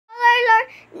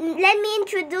let me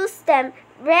introduce them.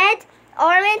 Red,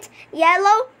 orange,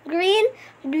 yellow, green,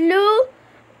 blue,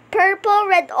 purple,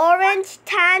 red, orange,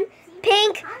 tan,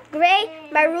 pink, gray,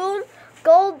 maroon,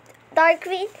 gold, dark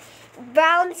green,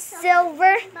 brown,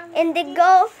 silver,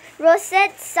 indigo,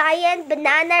 rosette, cyan,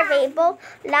 banana, rainbow,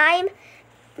 lime,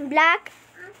 black,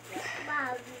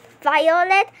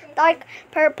 violet, dark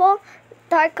purple,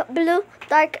 dark blue,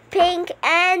 dark pink,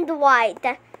 and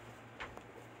white.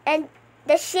 And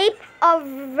the shape of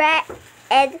red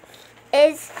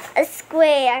is a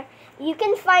square. You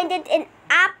can find it in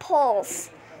apples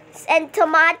and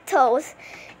tomatoes.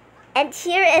 And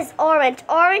here is orange.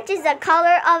 Orange is the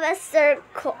color of a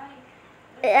circle.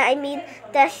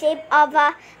 The shape of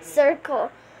a circle.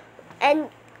 And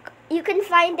you can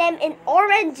find them in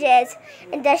oranges.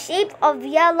 And the shape of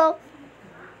yellow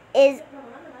is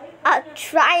a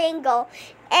triangle.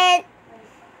 And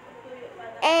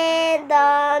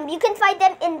you can find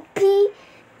them in pea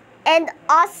and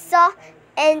also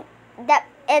in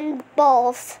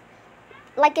balls,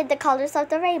 like in the colors of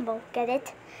the rainbow. Get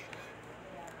it?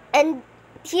 And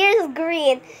here's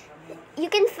green. You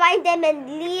can find them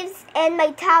in leaves and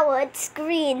my towel. It's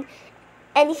green.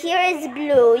 And here is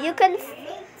blue. You can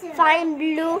find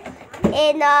blue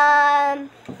in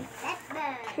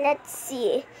let's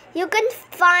see. You can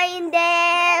find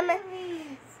them.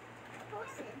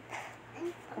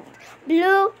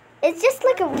 Blue is just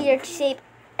like a weird shape,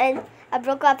 and I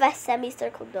broke up a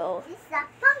semicircle though.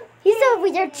 He's a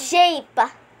weird shape.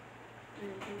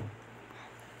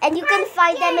 And you can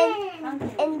find them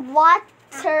in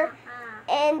water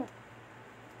and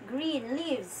green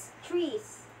leaves,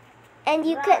 trees. And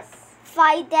you can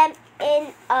find them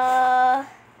in fine,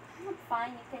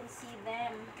 you can see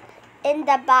them in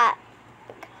the back.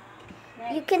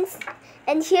 Next. You can,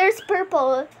 and here's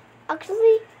purple.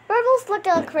 Actually, purple's like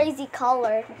a crazy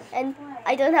color, and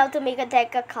I don't have to make a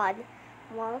decagon.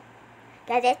 Well,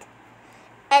 get it?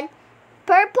 And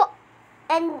purple,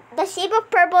 and the shape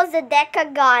of purple is a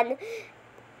decagon.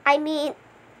 I mean,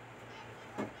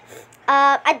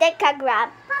 a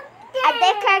decagram. A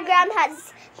decagram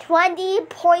has 20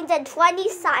 points and 20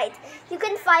 sides. You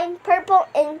can find purple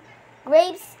in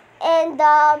grapes and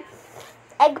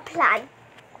eggplant.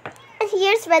 And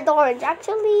here's red orange.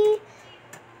 Actually,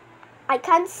 I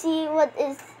can't see what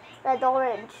is red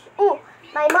orange. Oh,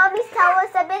 my mommy's towel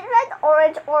is a bit red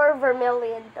orange or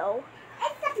vermilion though.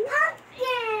 It's a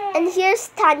pumpkin. And here's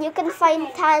tan. You can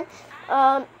find tan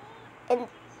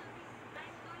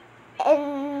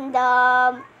in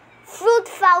fruit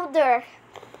powder.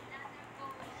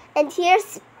 And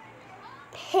here's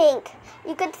pink.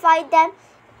 You can find them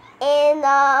in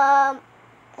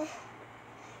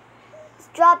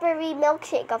strawberry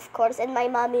milkshake, of course, in my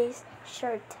mommy's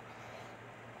shirt.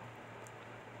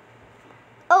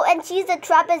 Oh, and she's a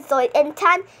trapezoid, and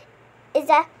tan is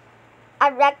a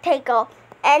rectangle,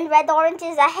 and red orange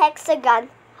is a hexagon.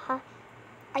 Huh?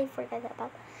 I forgot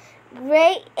about.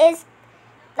 Gray is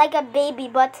like a baby,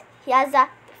 but he has a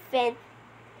fin,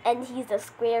 and he's a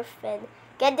square fin.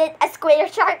 Get it? A square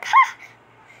shark.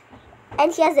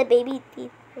 And he has a baby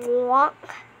teeth. Oh,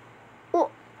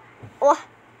 oh.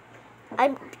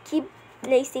 I keep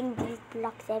placing these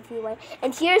blocks everywhere.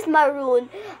 And here's maroon.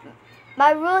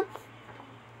 Maroon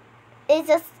is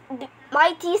a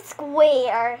mighty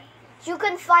square. You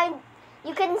can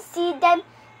see them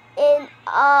in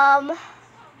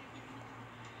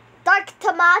dark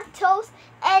tomatoes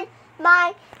and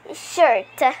my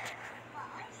shirt.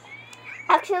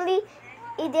 Actually,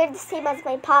 they're the same as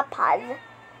my papa's.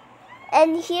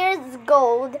 And here's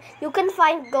gold. You can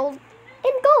find gold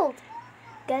in gold.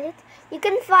 Get it? You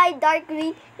can find dark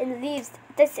green in leaves,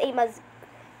 the same as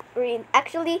green.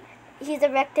 Actually, he's a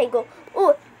rectangle.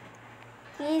 Oh,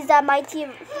 he's a mighty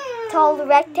tall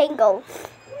rectangle.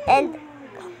 And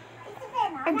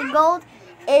the gold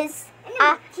is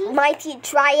a mighty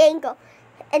triangle.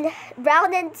 And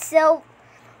brown and silver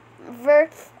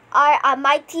are a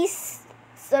mighty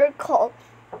circle.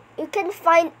 You can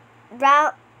find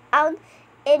brown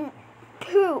in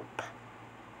poop.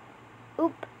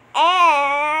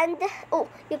 And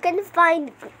you can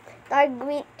find dark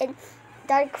green in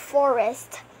dark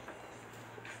forest,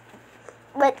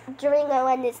 but during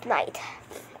when it's night.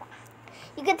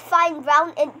 You can find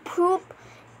brown in poop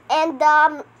and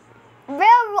rail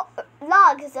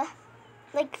logs,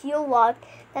 like Yule log.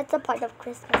 That's a part of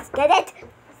Christmas. Get it?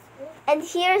 And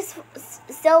here's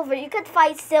silver. You can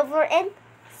find silver and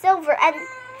the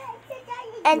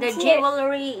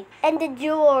jewelry. And the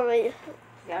jewelry.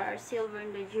 There are silver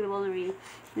in the jewelry.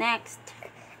 Next.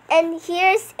 And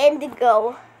here's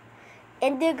indigo.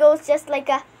 Indigo is just like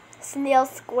a snail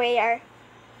square.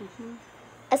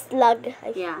 a slug.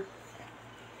 Yeah.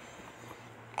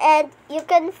 And you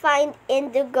can find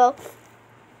indigo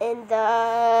in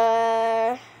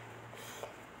the.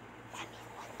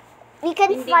 You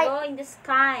can Indigo find. in the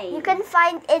sky. You can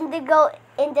find indigo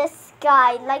in the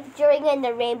sky, like during in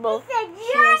the rainbow.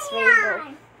 Here's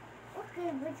rainbow.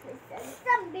 Okay, what's this?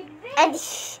 And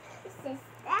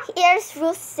here's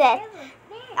russet.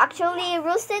 Actually,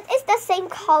 russet is the same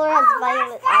color as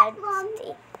violet.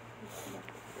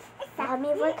 Mommy,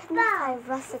 where can you find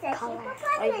russet color?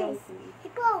 I don't see.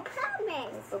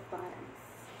 Hippopotamus.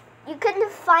 You can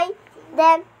find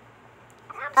them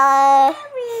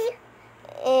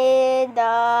in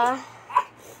the.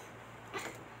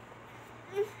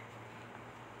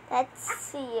 Let's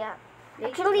see.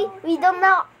 Actually, we don't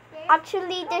know.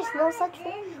 Actually, there's no such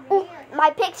thing. Oh, my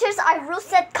pictures are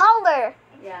russet color.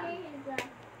 Yeah.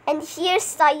 And here's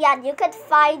cyan. You can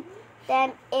find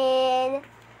them in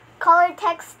color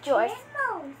textures.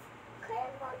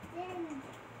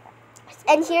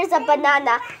 And here's a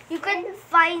banana. You can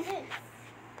find.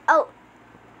 Oh,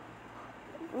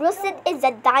 russet is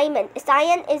a diamond.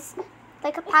 Cyan is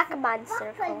like a Pac-Man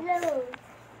circle.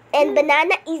 And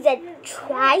banana is a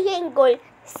triangle,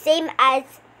 same as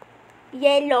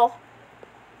yellow.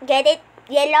 Get it?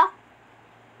 Yellow.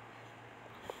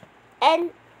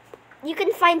 And you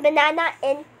can find banana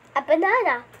in a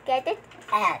banana. Get it?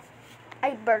 I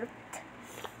burped.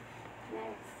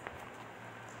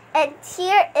 And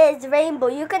here is rainbow.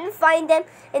 You can find them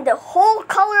in the whole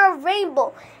color of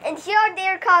rainbow. And here are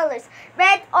their colors: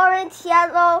 red, orange,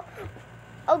 yellow,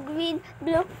 green,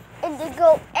 blue,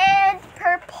 indigo, and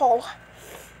purple.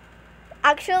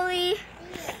 Actually,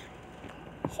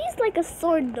 she's like a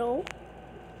sword though.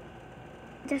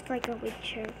 Just like a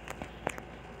witcher.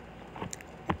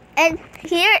 And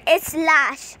here is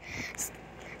slash.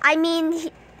 I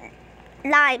mean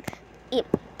lime.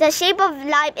 The shape of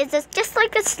lime is just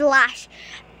like a slash,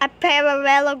 a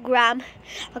parallelogram.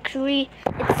 Actually,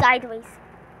 it's sideways.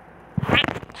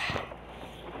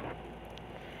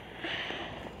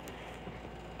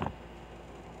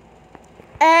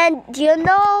 And do you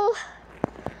know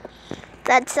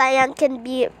that cyan can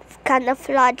be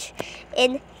camouflaged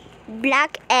in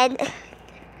black and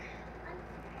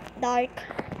dark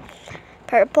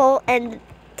purple and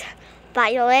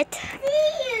violet?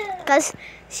 Because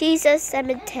she's a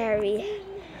cemetery.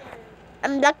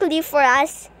 And luckily for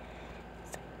us,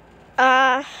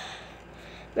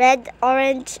 red,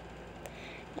 orange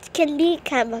can be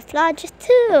camouflaged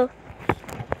too.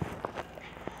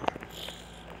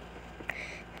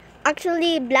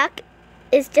 Actually, black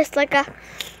is just like a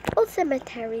old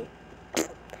cemetery.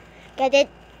 Get it?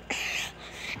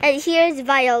 And here's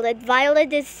violet.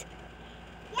 Violet is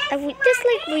just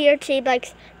like weird shape,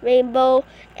 like rainbow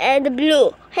and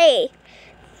blue. Hey,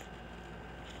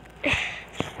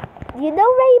 you know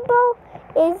rainbow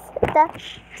is the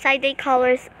side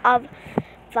colors of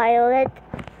violet.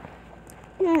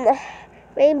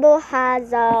 Rainbow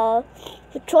has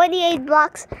 28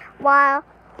 blocks, while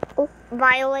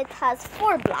violet has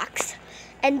 4 blocks.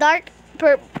 And dark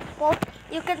purple,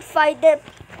 you can find them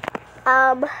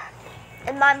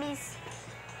in mommy's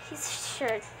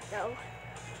shirt though,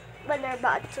 when they're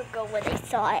about to go when they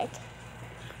saw it.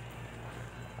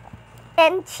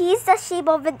 And she's the shape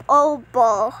of an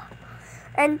oval.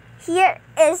 And here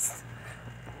is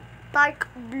dark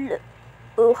blue.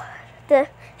 The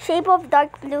shape of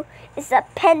dark blue is a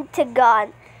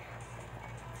pentagon.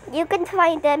 You can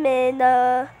find them in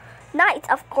night,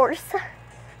 of course.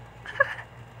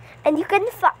 And you can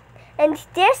find, and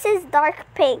this is dark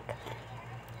pink.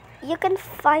 You can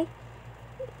find,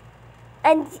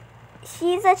 and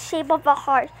she's a shape of a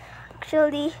heart.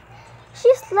 Actually,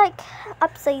 she's like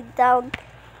upside down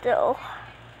though.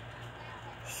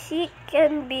 She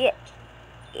can be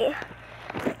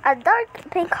a dark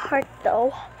pink heart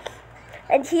though.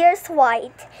 And here's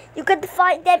white. You can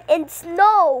find them in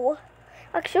snow.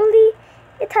 Actually,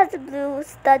 it has a blue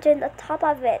sturgeon on top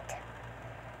of it.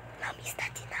 Mommy's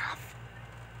not enough.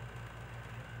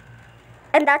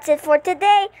 And that's it for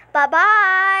today.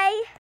 Bye-bye.